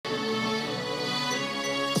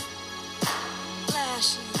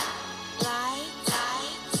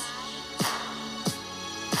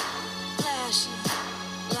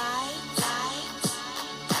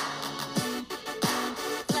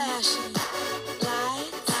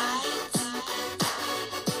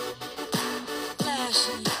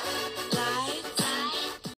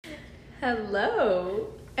Hello.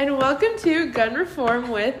 And welcome to Gun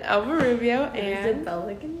Reform with Elva Rubio and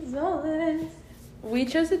Isabella Gonzalez. We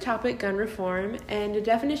chose the topic gun reform, and a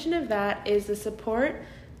definition of that is the support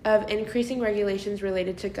of increasing regulations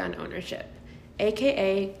related to gun ownership,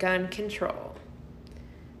 aka gun control.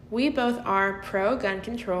 We both are pro-gun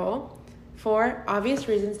control for obvious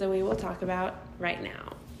reasons that we will talk about right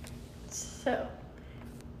now. So,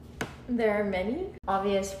 there are many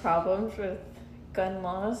obvious problems with gun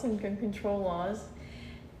laws and gun control laws,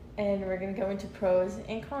 and we're going to go into pros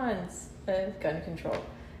and cons of gun control.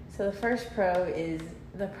 So the first pro is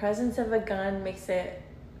the presence of a gun makes a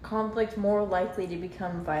conflict more likely to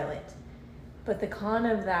become violent. But the con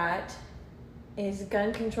of that is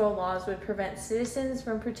gun control laws would prevent citizens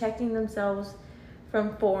from protecting themselves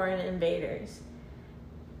from foreign invaders.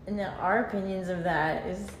 And now our opinions of that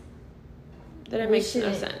is That it makes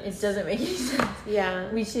no sense. It doesn't make any sense.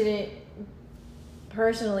 Yeah. We shouldn't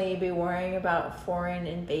personally be worrying about foreign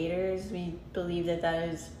invaders. We believe that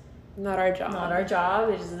is Not our job. not our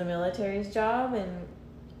job. It is the military's job,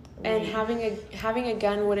 And having a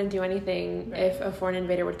gun wouldn't do anything Right. if a foreign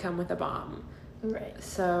invader would come with a bomb. right.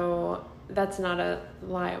 So that's not a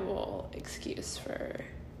liable excuse for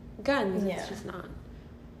guns. Yeah. It's just not.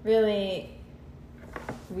 Really,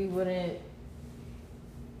 we wouldn't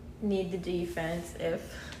need the defense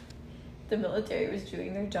if the military was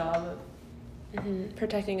doing their job of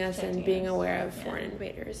Protecting us and Protecting being us, aware of yeah. foreign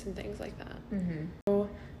invaders and things like that. Mm-hmm.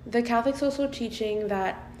 The Catholics also teaching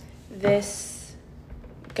that this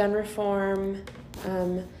gun reform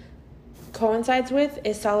coincides with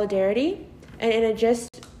is solidarity, and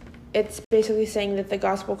it's basically saying that the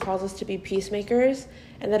gospel calls us to be peacemakers,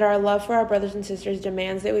 and that our love for our brothers and sisters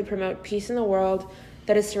demands that we promote peace in the world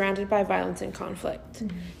that is surrounded by violence and conflict.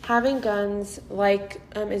 Mm-hmm. Having guns, like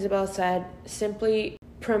Isabel said, simply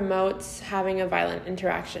promotes having a violent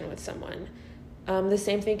interaction with someone. The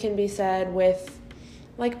same thing can be said with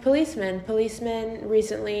like policemen. Policemen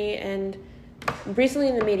recently in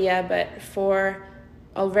the media, but for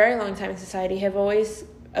a very long time in society, have always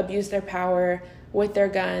abused their power with their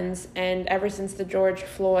guns. And ever since the George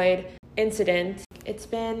Floyd incident, it's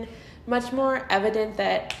been much more evident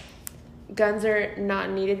that guns are not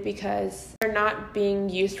needed because they're not being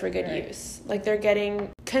used for good Right. use. Like they're getting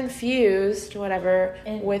confused, whatever,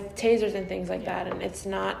 And- with tasers and things like Yeah. that, and it's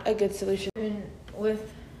not a good solution. And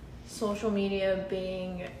with social media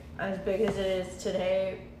being as big as it is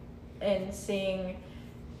today, and seeing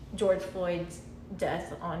George Floyd's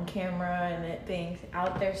death on camera and it being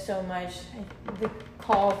out there so much, the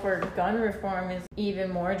call for gun reform is even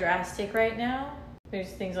more drastic right now.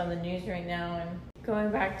 There's things on the news right now, and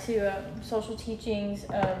going back to social teachings,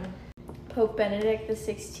 Pope Benedict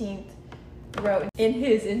XVI wrote in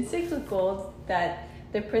his encyclical that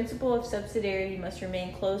the principle of subsidiarity must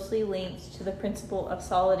remain closely linked to the principle of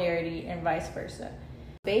solidarity and vice versa.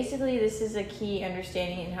 Basically, this is a key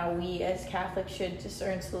understanding in how we as Catholics should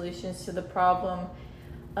discern solutions to the problem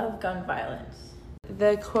of gun violence.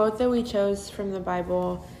 The quote that we chose from the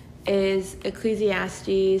Bible is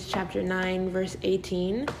Ecclesiastes chapter 9, verse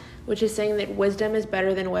 18, which is saying that wisdom is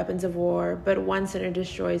better than weapons of war, but one sinner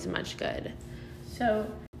destroys much good. So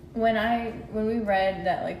when we read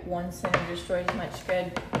that like one sinner destroys much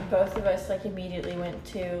good, both of us like immediately went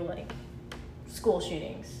to like school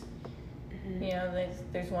shootings. Mm-hmm. You know,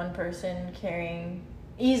 there's one person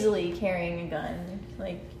easily carrying a gun,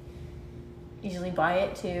 like easily buy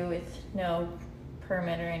it too with no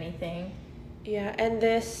permit or anything. Yeah, and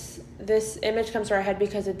this image comes to our head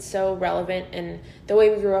because it's so relevant in the way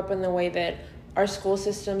we grew up and the way that our school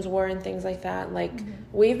systems were and things like that. Like,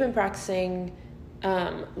 we've been practicing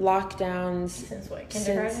lockdowns Since what,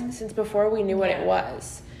 kindergarten? since before we knew what it Yeah.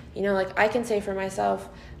 was. You know, like, I can say for myself,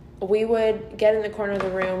 we would get in the corner of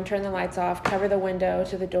the room, turn the lights off, cover the window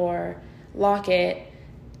to the door, lock it,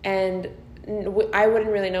 and I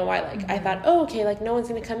wouldn't really know why. Like, I thought, oh, okay, like, no one's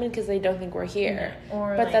going to come in because they don't think we're here. Yeah.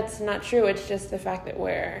 Or But like, that's not true. It's just the fact that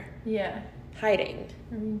we're yeah. hiding.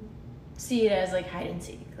 See it as like hide and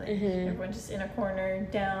seek. Like Mhm. everyone's just in a corner,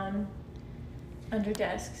 down, under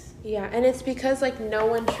desks. Yeah, and it's because, like, no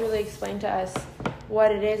one truly explained to us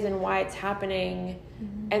what it is and why it's happening.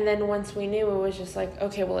 And then once we knew, it was just like,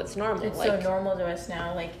 okay, well, it's normal. It's like, so normal to us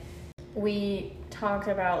now. Like, we talk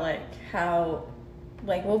about like how,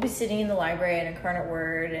 like, we'll be sitting in the library at Incarnate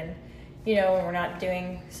Word, and you know, when we're not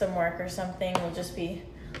doing some work or something, we'll just be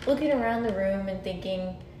looking around the room and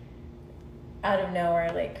thinking out of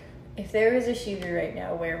nowhere, like, if there was a shooter right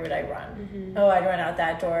now, where would I run? Oh, I'd run out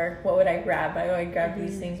that door. What would I grab? I'd grab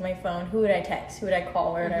these things, my phone. Who would I text? Who would I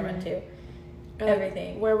call? Where would I run to? Or, like,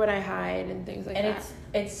 Everything. Where would I hide and things like And that.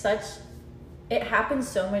 it's such it happens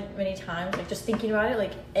so many times, like just thinking about it,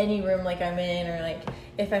 like any room like I'm in, or like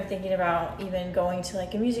if I'm thinking about even going to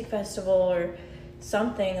like a music festival or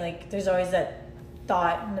something, like there's always that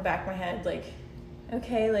thought in the back of my head, like,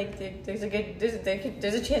 okay, like there's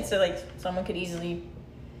a chance that like someone could easily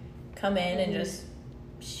come in and just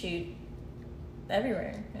shoot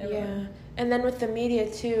everywhere. Yeah. And then with the media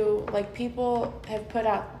too, like people have put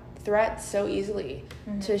out threats so easily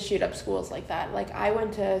to shoot up schools like that. Like I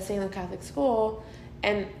went to St. Luke Catholic School,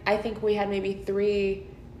 and I think we had maybe 3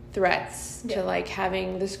 threats to like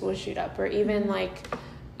having the school shoot up, or even like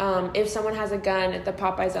if someone has a gun at the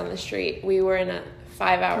Popeyes on the street, we were in a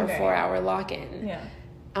 5-hour, 4-hour lock-in. Yeah.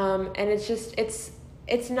 And it's just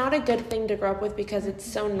it's not a good thing to grow up with, because it's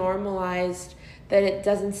so normalized that it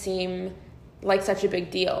doesn't seem like such a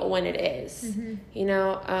big deal when it is. You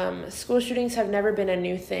know, school shootings have never been a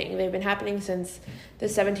new thing. They've been happening since the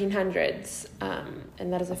 1700s,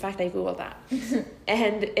 and that is a fact. I Googled that.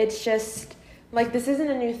 And it's just, like, this isn't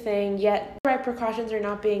a new thing, yet the right precautions are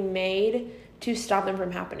not being made to stop them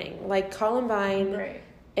from happening. Like, Columbine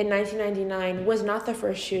in 1999 was not the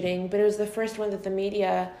first shooting, but it was the first one that the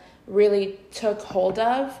media really took hold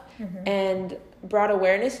of and brought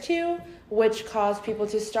awareness to, which caused people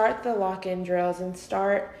to start the lock-in drills and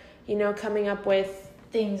start, you know, coming up with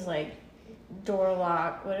things like door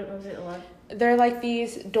lock. What was it? They're like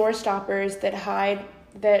these door stoppers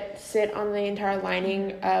that sit on the entire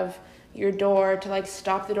lining of your door to like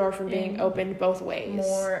stop the door from being opened both ways.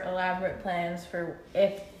 More elaborate plans for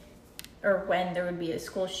if or when there would be a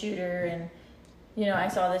school shooter. And, you know, I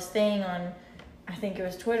saw this thing on, I think it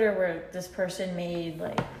was Twitter, where this person made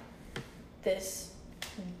like this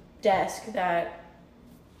desk that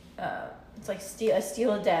it's like a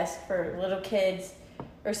steel desk for little kids,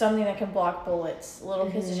 or something that can block bullets.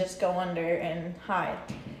 Little kids to just go under and hide.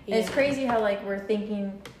 And it's crazy how like we're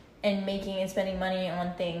thinking and making and spending money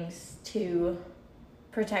on things to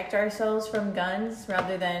protect ourselves from guns,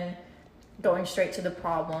 rather than going straight to the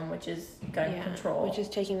problem, which is gun control, which is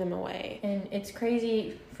taking them away. And it's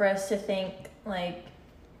crazy for us to think like,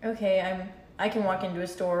 okay, I can walk into a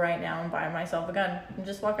store right now and buy myself a gun and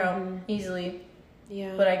just walk out easily.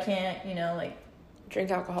 Yeah. But I can't, you know, like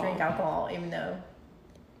drink alcohol, even though,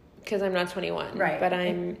 because I'm not 21. Right. But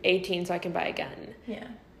I'm 18, so I can buy a gun. Yeah.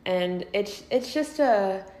 And it's just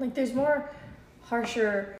like there's more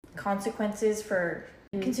harsher consequences for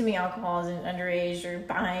consuming alcohol as an underage, or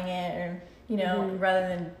buying it, or, you know,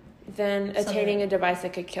 rather than attaining a device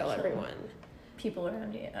that could kill everyone. People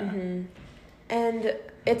around you. And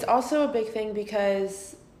it's also a big thing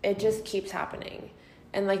because it just keeps happening,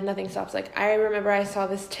 and like nothing stops. Like I remember I saw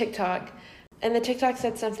this TikTok, and the TikTok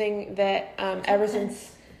said something that ever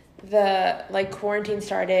since the like quarantine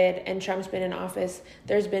started and Trump's been in office,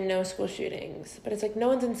 there's been no school shootings. But it's like, no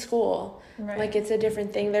one's in school. Right. Like it's a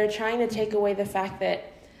different thing. They're trying to take away the fact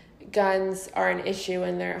that guns are an issue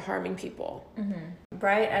and they're harming people.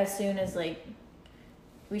 Right as soon as like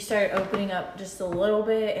we started opening up just a little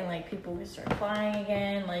bit, and like people would start flying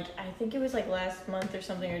again. Like I think it was like last month or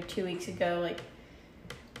something, or 2 weeks ago, like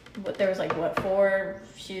there was like 4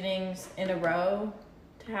 shootings in a row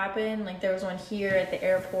to happen. Like there was one here at the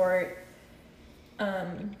airport,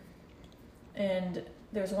 and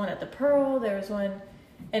there was one at the Pearl. There was one,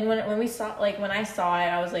 and when I saw it,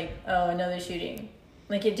 I was like, oh, another shooting.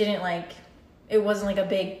 Like it wasn't like a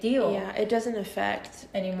big deal. Yeah, it doesn't affect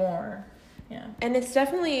anymore. Yeah. And it's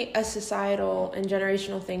definitely a societal and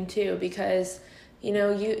generational thing too, because, you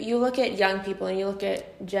know, you look at young people and you look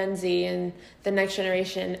at Gen Z and the next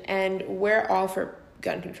generation, and we're all for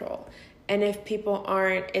gun control. And if people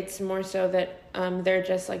aren't, it's more so that they're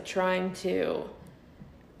just like trying to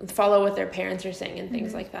follow what their parents are saying and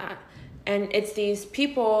things like that. And it's these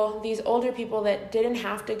older people that didn't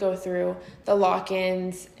have to go through the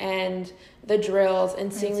lock-ins and the drills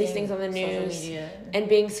and seeing these things on the news and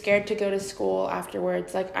being scared to go to school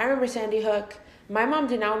afterwards. Like, I remember Sandy Hook. My mom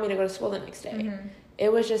did not want me to go to school the next day.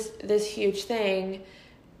 It was just this huge thing.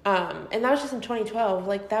 And that was just in 2012.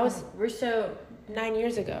 Like, that was... We're so... 9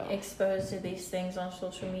 years ago. Exposed to these things on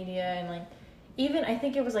social media. And, like, even, I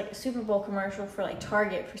think it was, like, a Super Bowl commercial for, like,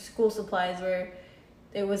 Target for school supplies, where...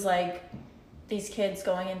 It was like these kids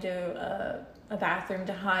going into a bathroom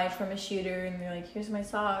to hide from a shooter, and they're like, here's my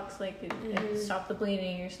socks, like it stop the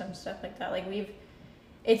bleeding, or some stuff like that. Like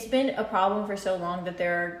it's been a problem for so long that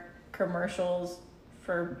there are commercials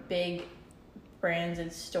for big brands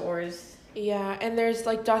and stores. Yeah, and there's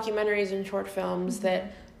like documentaries and short films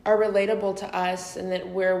that are relatable to us and that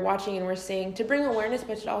we're watching and we're seeing to bring awareness,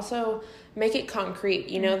 but to also make it concrete.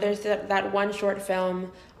 You know, there's that one short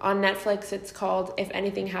film on Netflix. It's called If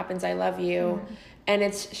Anything Happens, I Love You. and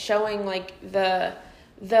it's showing like the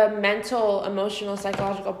mental, emotional,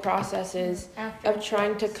 psychological processes of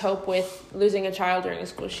trying to cope with losing a child during a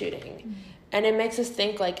school shooting. Mm-hmm. And it makes us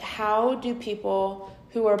think, like, how do people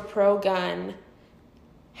who are pro-gun,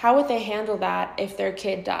 how would they handle that if their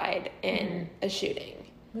kid died in a shooting?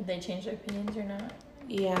 Would they change their opinions or not?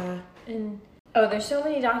 Yeah. And there's so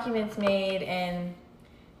many documents made and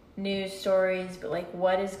news stories, but like,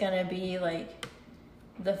 what is gonna be like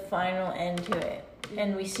the final end to it?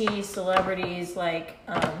 And we see celebrities like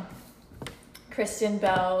Kristen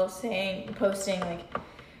Bell posting like,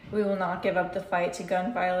 we will not give up the fight to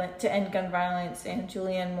end gun violence, and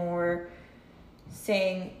Julianne Moore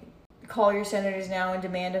saying, call your senators now and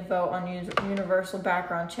demand a vote on universal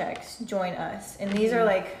background checks. Join us. And these are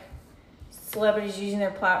like celebrities using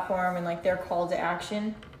their platform and like their call to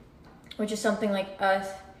action, which is something like us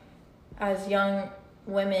as young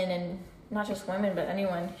women, and not just women but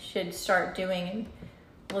anyone, should start doing, and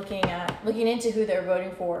looking into who they're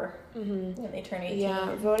voting for when they turn 18.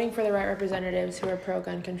 Yeah, voting for the right representatives who are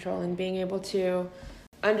pro-gun control, and being able to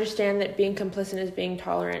understand that being complicit is being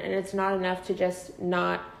tolerant, and it's not enough to just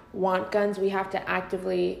not want guns. We have to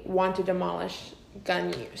actively want to demolish gun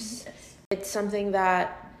use. Yes. It's something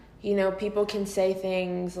that, you know, people can say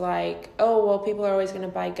things like, oh, well, people are always going to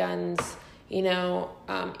buy guns, you know,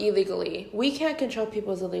 illegally. We can't control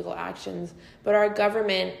people's illegal actions, but our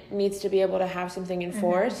government needs to be able to have something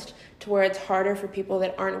enforced to where it's harder for people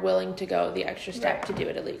that aren't willing to go the extra step to do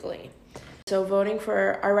it illegally. So voting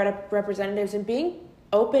for our representatives and being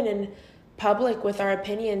open and public with our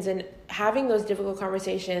opinions, and having those difficult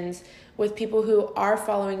conversations with people who are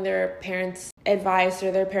following their parents' advice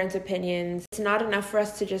or their parents' opinions. It's not enough for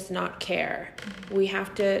us to just not care. We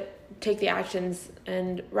have to take the actions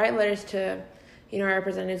and write letters to, you know, our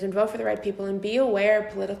representatives, and vote for the right people, and be aware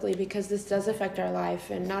politically, because this does affect our life,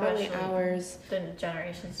 and not only ours. The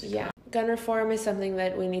generations. Yeah. Gun reform is something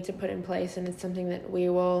that we need to put in place, and it's something that we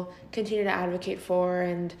will continue to advocate for.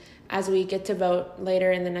 And as we get to vote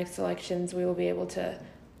later in the next elections, we will be able to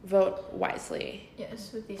vote wisely.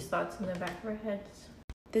 Yes, with these thoughts in the back of our heads.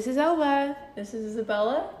 This is Elva. This is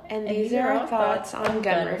Isabella. And these are our thoughts on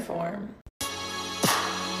gun reform.